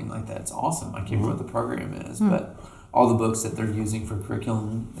Audible or anything like that. It's awesome. I can't remember what the program is, but all the books that they're using for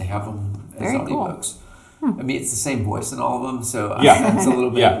curriculum, they have them as Very cool. audiobooks. I mean, it's the same voice in all of them, so it's a little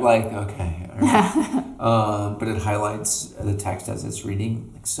bit like, okay. All right. But it highlights the text as it's reading.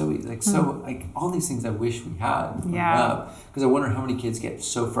 Like all these things I wish we had. Because I wonder how many kids get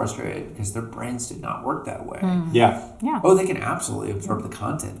so frustrated because their brains did not work that way. Yeah. Oh, they can absolutely absorb the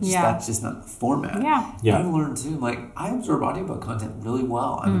content. That's just not the format. Yeah. I've learned too, like, I absorb audiobook content really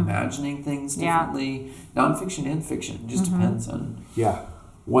well. I'm imagining things differently. Nonfiction and fiction. It just depends on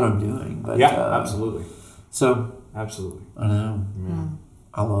what I'm doing. But absolutely. So Absolutely. I know.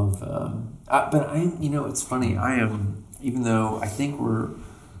 I love but it's funny, I am, even though I think we're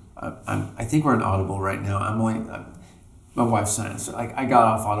in Audible right now. My wife's saying, so I got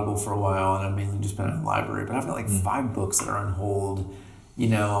off Audible for a while, and I've mainly just been in the library. But I've got like 5 books that are on hold,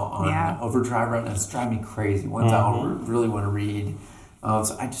 on Overdrive right now. It's driving me crazy. Ones I really want to read.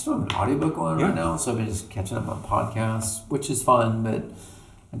 So I just don't have an audiobook going right now. So I've been just catching up on podcasts, which is fun, but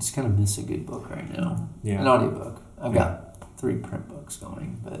I just kind of miss a good book right now. An audiobook. I've got 3 print books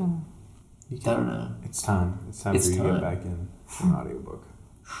going, but I don't know. It's time. It's time for you to get back in an audiobook.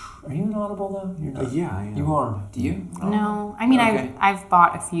 Are you an Audible though? You're not. Yeah, I am. You are. Do you? No, I mean I've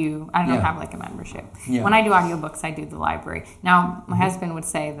bought a few. I don't have like a membership. Yeah. When I do audiobooks, I do the library. Now my husband would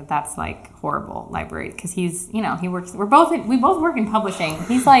say that that's like horrible library because he's he works. We both work in publishing.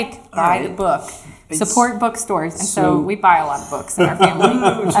 He's like buy the book, support bookstores, and so we buy a lot of books in our family.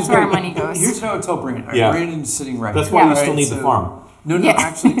 That's where our money goes. Here's what I would tell Brandon. Brandon's sitting right. That's here. why we still need the farm. No,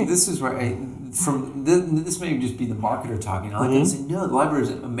 actually, this is where this may just be the marketer talking. I like to say, no, the library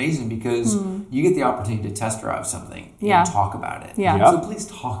is amazing because you get the opportunity to test drive something and talk about it. So please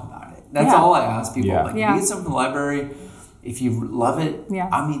talk about it. That's all I ask people. Like, if you get something from the library, if you love it,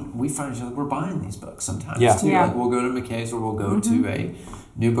 I mean, we find each other, we're buying these books sometimes too. Like, we'll go to McKay's or we'll go to a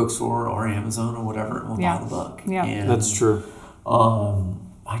new bookstore or Amazon or whatever, and we'll buy the book. And, that's true.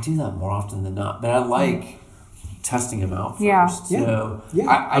 I do that more often than not, but I like testing them out first. So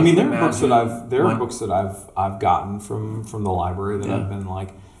I mean, there are books that I've gotten from the library that I've been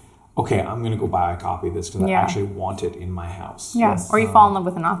like, okay, I'm going to go buy a copy of this because I Yeah. actually want it in my house. Yeah. Or you fall in love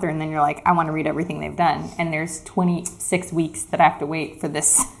with an author and then you're like, I want to read everything they've done. And there's 26 weeks that I have to wait for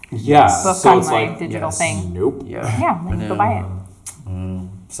this Yeah. book So on it's my like, digital thing. nope. Yeah. Yeah, then go buy it.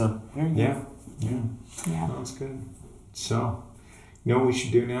 So there you go. Yeah. Yeah. Yeah. That's good. So, you know what we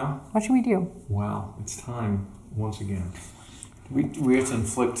should do now? What should we do? Wow, it's time once again. We have to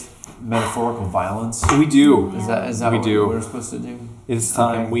inflict metaphorical violence. We do. Is that We what do. we're supposed to do? It's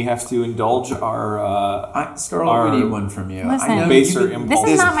time. Okay. We have to indulge our. Scarlett, we need one from you. Listen, I know baser you've been- impulse.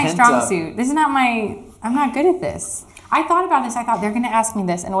 This is not my pent strong up- suit. This is not my. I'm not good at this. I thought about this. I thought they're going to ask me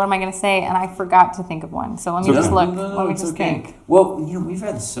this, and what am I going to say? And I forgot to think of one. So let me just look. Let me it's just okay. think. Well, we've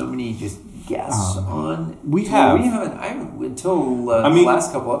had so many just guests on. We have. We haven't. I haven't until I mean, the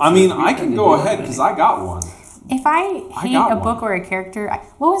last couple episodes. I mean, we've I had can to go do ahead that because many. I got one. If I hate got a one. book or a character,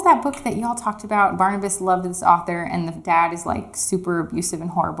 what was that book that y'all talked about? Barnabas loved this author, and the dad is like super abusive and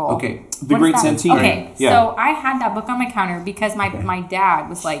horrible. Okay. The What Great is that? Santini. Okay, Yeah. so I had that book on my counter because my dad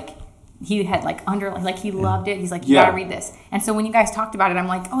was like, he had like underlined, like he loved it. He's like, you Yeah. gotta read this. And so when you guys talked about it, I'm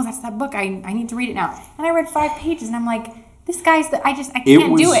like, oh, that's that book. I need to read it now. And I read 5 pages, and I'm like, this guy's I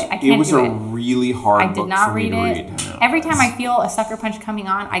can't do it. I can't It was do a it. really hard I book did not for me read to it. read. Every time I feel a sucker punch coming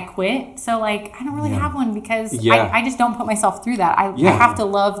on, I quit. So like I don't really have one because Yeah. I just don't put myself through that. I Yeah. have to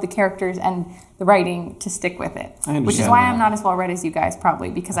love the characters and the writing to stick with it. I understand Which is why that. I'm not as well read as you guys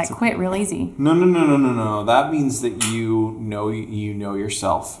probably because I quit real easy. No. That means that you know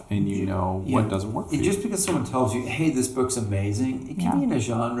yourself and you know what doesn't work for And you. just because someone tells you, "Hey, this book's amazing," it can be in a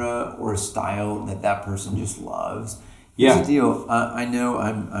genre or a style that person just loves. Here's Yeah. the deal. I know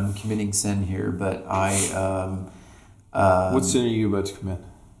I'm committing sin here, but What sin are you about to commit?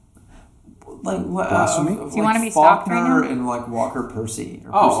 Blasphemy. Do you wanna be stopped right Faulkner now? and like Walker Percy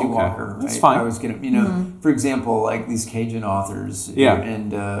or Oh, Percy okay. Walker. That's right? fine. I was gonna, Mm-hmm. for example, like these Cajun authors, Yeah.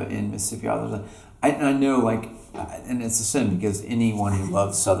 and in Mississippi authors. I know, like, and it's a sin because anyone who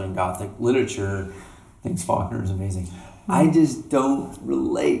loves Southern Gothic literature thinks Faulkner is amazing. I just don't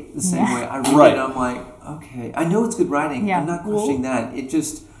relate the same Yeah. way. I read Right. it, I'm like, okay, I know it's good writing. Yeah. I'm not questioning that. It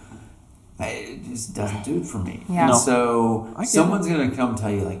just doesn't do it for me. Yeah. And No. so I get someone's going to come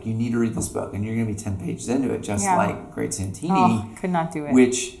tell you, like, you need to read this book, and you're going to be 10 pages into it, just Yeah. like Great Santini, Oh, could not do it.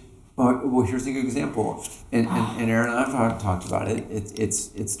 which, well, here's a good example. And Aaron and I have talked about it.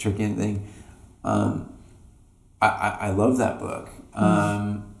 It's a tricky thing. I love that book.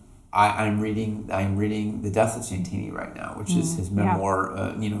 I'm reading The Death of Santini right now, which is his memoir,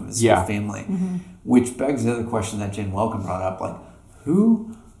 of his family, which begs the other question that Jen Welcome brought up, like,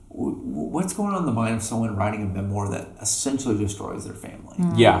 what's going on in the mind of someone writing a memoir that essentially destroys their family?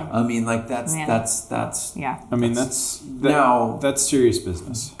 Yeah. I mean, like that's yeah. I mean, that's serious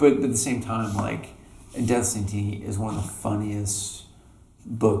business. But at the same time, like, Death of Santini is one of the funniest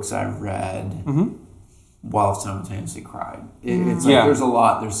books I've read while I've simultaneously cried. It's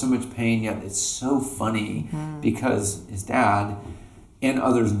like there's so much pain, yet it's so funny because his dad and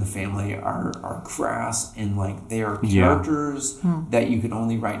others in the family are crass, and like they are characters that you can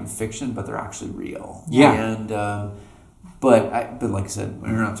only write in fiction, but they're actually real. Yeah. And but like I said, we're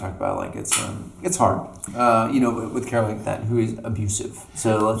not talking about, like, it's hard. With Carol like that, who is abusive.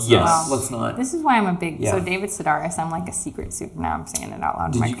 So let's not. This is why I'm a big. Yeah. So David Sedaris, I'm like a secret super. Now I'm saying it out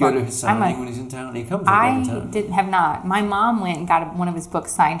loud. Did you go to his signing when he's in town? He comes up every time. have not. My mom went and got one of his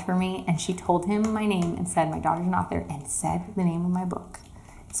books signed for me, and she told him my name and said my daughter's an author and said the name of my book.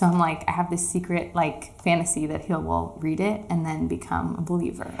 So I'm like, I have this secret like fantasy that he will read it and then become a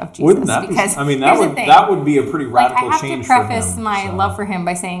believer of Jesus. Wouldn't that because be? I mean, here's the thing. that would be a pretty radical I have change to preface for him. my love for him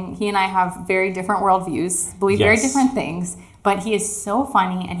by saying he and I have very different worldviews, believe very different things, but he is so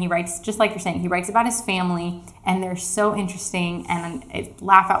funny, and he writes, just like you're saying, he writes about his family, and they're so interesting, and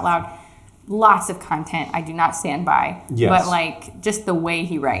laugh out loud. Lots of content I do not stand by, but like just the way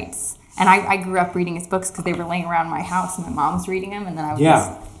he writes. And I grew up reading his books because they were laying around my house, and my mom was reading them, and then I was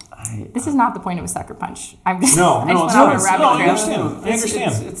this is not the point of a sucker punch. I'm just I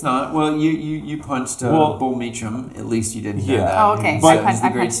understand. It's not. Well, you punched Bull Meacham. At least you didn't hear that. Oh, okay. But- I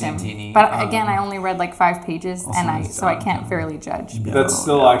punched him. But again, I only read like 5 pages, and I can't fairly judge. That's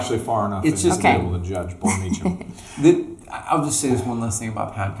still actually far enough. It's just to be able to judge Bull Meacham. I'll just say this one last thing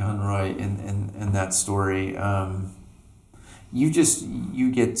about Pat Conroy and that story.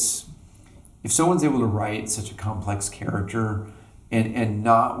 If someone's able to write such a complex character and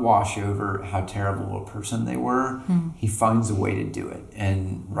not wash over how terrible a person they were, he finds a way to do it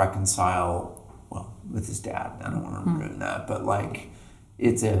and reconcile, with his dad. I don't want to ruin that, but like,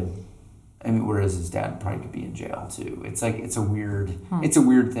 whereas his dad probably could be in jail too. It's like, it's a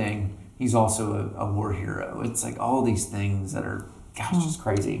weird thing. He's also a war hero. It's like all these things that are gosh, it's just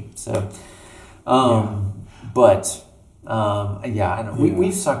crazy. So, but I know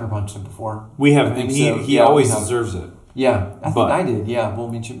we've sucker punched him before. We have, and he always deserves it. Yeah, I think I did. Yeah, we'll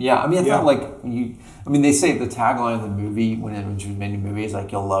mention. Yeah, I mean, I felt like you. I mean, they say the tagline of the movie when it was made a movie is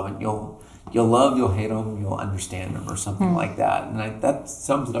like you'll love it, you'll love, you'll hate them, you'll understand them, or something like that. And that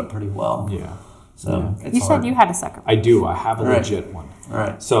sums it up pretty well. Yeah. So you said you had a sucker punch. I do. I have a legit one. All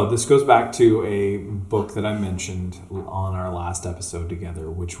right. So this goes back to a book that I mentioned on our last episode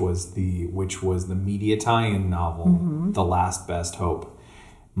together, which was the media tie-in novel, The Last Best Hope.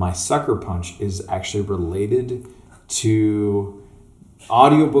 My sucker punch is actually related to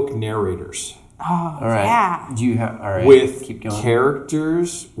audiobook narrators. Oh, all right. yeah. Do you have with keep going.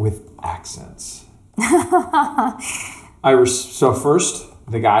 Characters with accents? So first,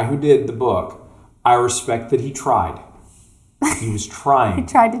 the guy who did the book, I respect that he tried. He was trying. He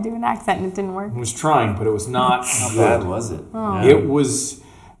tried to do an accent and it didn't work. He was trying, but it was not. How bad was it? Oh. It was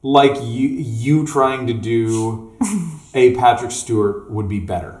like you trying to do a Patrick Stewart would be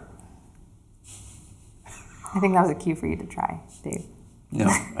better. I think that was a cue for you to try, Dave. No,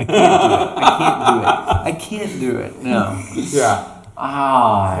 I can't do it. No. Yeah.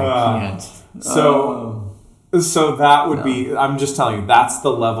 I can't. So that would be, I'm just telling you, that's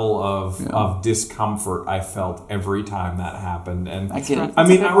the level of discomfort I felt every time that happened. And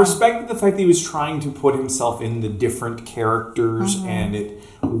I respected the fact that he was trying to put himself in the different characters and it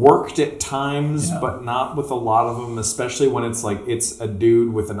worked at times, but not with a lot of them, especially when it's like, it's a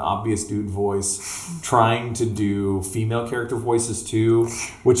dude with an obvious dude voice trying to do female character voices too,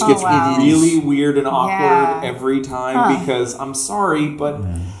 which gets really weird and awkward every time because I'm sorry, but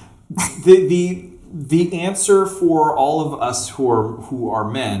the answer for all of us who are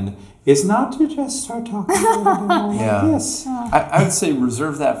men is not to just start talking like this. I would say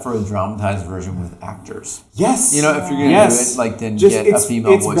reserve that for a dramatized version with actors. Yes. You know, if you're going to do it, like then just, get a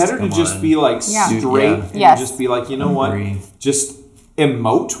female voice to come on. It's better to just be like straight and just be like, you know what? Just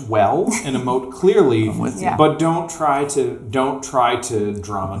emote well and emote clearly, but don't try to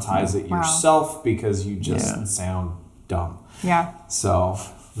dramatize it yourself because you just sound dumb. Yeah. So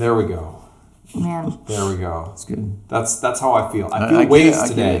there we go. Man. There we go. That's good. That's how I feel. I feel waves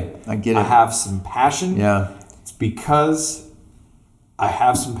today. I get it. I have some passion. Yeah. It's because I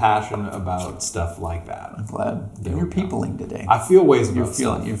have some passion about stuff like that. I'm glad. You're peopling today. I feel ways about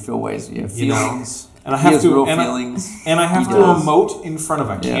stuff. You feel ways. You have feelings. And I have to feelings. And I have to emote in front of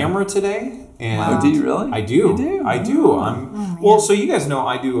a camera today. And do you really? I do. You do? I do. So you guys know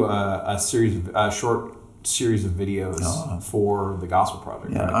I do a short series of videos for the Gospel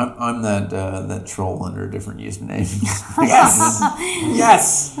Project. Yeah, right? I'm that troll under a different username.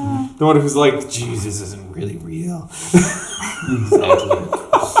 Yes. The one who's like, Jesus isn't really real. Exactly.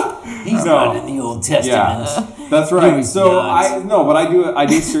 He's not in the Old Testament. Yeah, that's right. So I do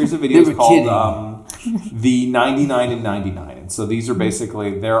a series of videos called the 99 and 99. And so these are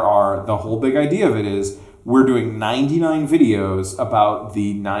basically the whole big idea of it is we're doing 99 videos about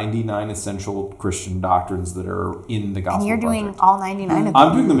the 99 essential Christian doctrines that are in the Gospel Project. And you're doing all 99 of them?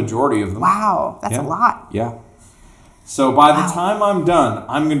 I'm doing the majority of them. Wow, that's a lot. Yeah. So by the time I'm done,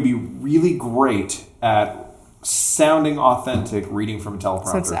 I'm going to be really great at sounding authentic reading from a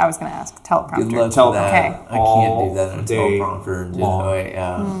teleprompter. So I was going to ask, teleprompter. Good luck with that. Okay. I can't do that in a teleprompter.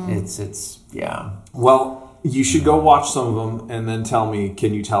 It's Well, you should go watch some of them and then tell me,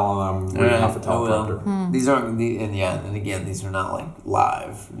 can you tell them reading off a teleprompter? These aren't, and again, these are not like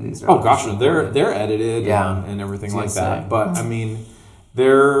live. These are they're edited and everything like that. But I mean,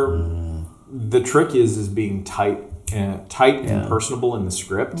 the trick is being tight and personable in the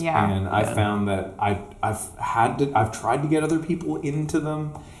script. Yeah. And I found that I've tried to get other people into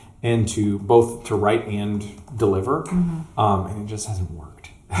them and to both to write and deliver, and it just hasn't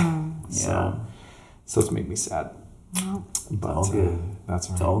worked. So it's made me sad. Well, but all good. That's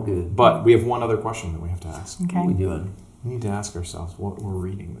all right. It's all good. But we have one other question that we have to ask. Okay. What are we doing? We need to ask ourselves what we're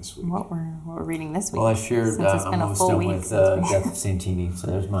reading this week. What we're reading this week. Well, I shared since it's been a full week with Death of Santini, so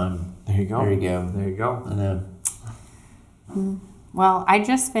there's mine. There you go. There you go. There you go. I know. Well, I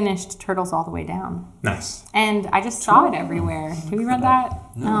just finished Turtles All the Way Down. Nice. And I just saw it everywhere. Have you read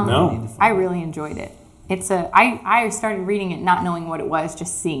that? No. I really enjoyed it. I started reading it not knowing what it was,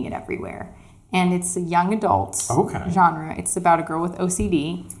 just seeing it everywhere. And it's a young adult genre. It's about a girl with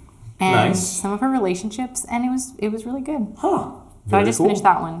OCD and some of her relationships, and it was really good. Huh. But I just finished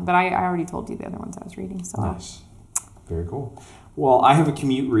that one, but I already told you the other ones I was reading. So nice. Very cool. Well, I have a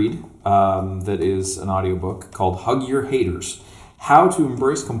commute read that is an audiobook called Hug Your Haters: How to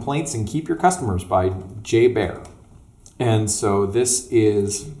Embrace Complaints and Keep Your Customers by Jay Baer. And so it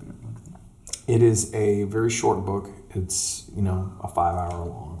is a very short book. It's, a 5-hour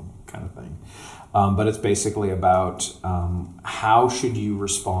long kind of thing. But it's basically about how should you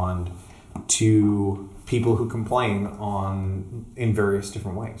respond to people who complain in various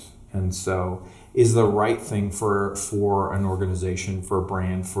different ways. And so is the right thing for an organization, for a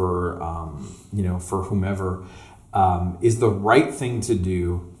brand, for whomever, is the right thing to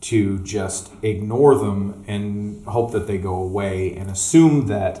do to just ignore them and hope that they go away and assume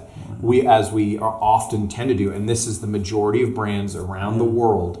that as we are often tend to do, and this is the majority of brands around the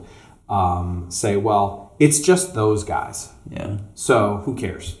world, say, well, it's just those guys. Yeah. So who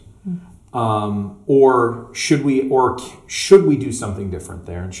cares? Or should we do something different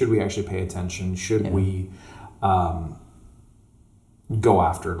there? And should we actually pay attention? Should we go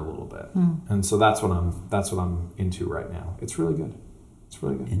after it a little bit? And so that's what I'm into right now. It's really good.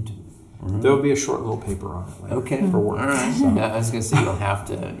 There'll be a short little paper on it later. Okay. For work. All right. So. Yeah, I was gonna say you'll have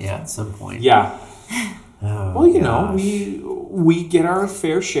to. Yeah, at some point. Yeah. Oh, well, gosh. we get our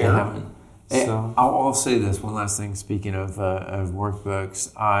fair share. So. I'll say this one last thing. Speaking of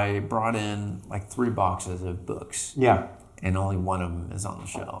workbooks, I brought in like 3 boxes of books. Yeah. And only one of them is on the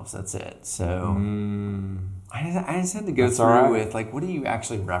shelves. That's it. So I just had to go through right. with like, what do you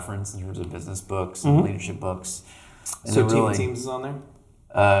actually reference in terms of business books and leadership books? And So Team of Teams is on there?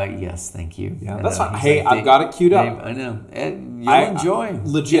 Yes, thank you. Yeah, And, that's fine. he's Hey, like, I've got it queued up. Dave, I know. You'll enjoy.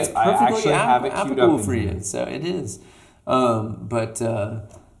 Legit, It's I perfectly actually have it queued applicable up in for here. you. So it is. But and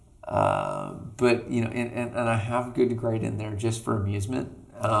I have good grade in there just for amusement.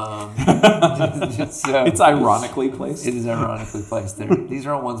 So It's ironically placed. it is ironically placed there. These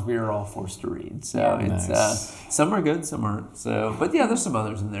are all ones we are all forced to read. So it's Nice. some are good, some aren't. So, but yeah, there's some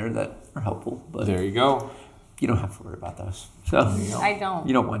others in there that are helpful. But There you go. you don't have to worry about those. So I don't.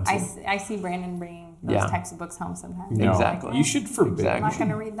 you don't want to. I see Brandon bringing those Yeah. types of books home sometimes. No, Exactly. You should forbid. Exactly. I'm not going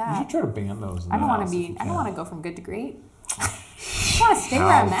to read You that. should try to ban those. I don't want to be. I don't want to go from good to great. I want to stay where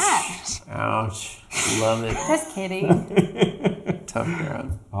I'm at. Ouch. Love it. Just kidding. Tough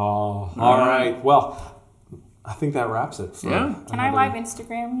crowd. Oh, all right. Well, I think that wraps it. For Yeah. Can I live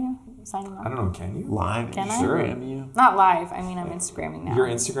Instagram you? Signing I off. don't know. Can you? Live Can I? Instagram you. Not live. I mean, I'm Instagramming now. You're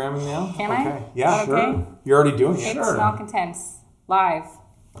Instagramming now? Can I? Okay. Yeah, Is that sure. okay? You're already doing it. It's malcontents live.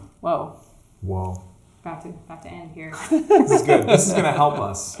 Whoa. Whoa. About to end here. This is good. This is going to help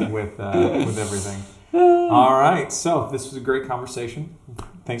us with everything. All right. So this was a great conversation.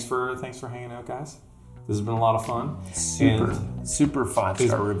 Thanks for hanging out, guys. This has been a lot of fun. Super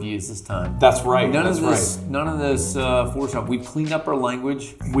 5-star reviews this time. That's right. None That's of this 4-star. We've cleaned up our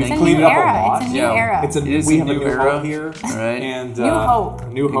language. We've It's a cleaned new it up era. a lot. It's a new Yeah. era. It's a, It is we a have new a new era. hope here. Right. And New hope.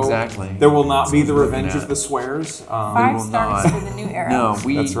 New hope. Exactly. There will not be the That's what we're revenge looking of the swears. 5 will stars not. for the new era. No,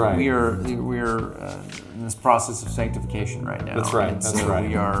 That's right. we are in this process of sanctification right now. That's right, And that's so right.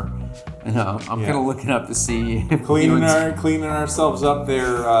 We are. No, I'm Yeah. kind of looking up to see if Cleaning ourselves up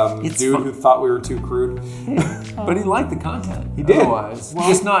there, It's dude fun. who thought we were too crude. But he liked the content. He did. Otherwise,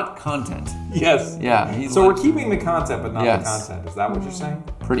 just not content. Yes. Yeah. So we're keeping the content, but not Yes. the content. Is that what you're saying?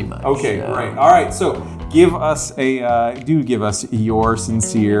 pretty much. Okay, Yeah. great. All right, so give us your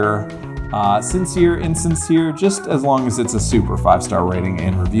sincere, insincere, just as long as it's a super 5-star rating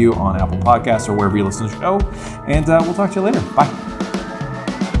and review on Apple Podcasts or wherever you listen to the show. And we'll talk to you later. Bye.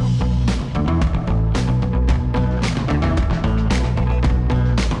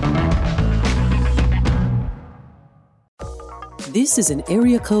 This is an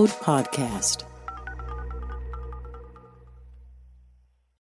Area Code Podcast.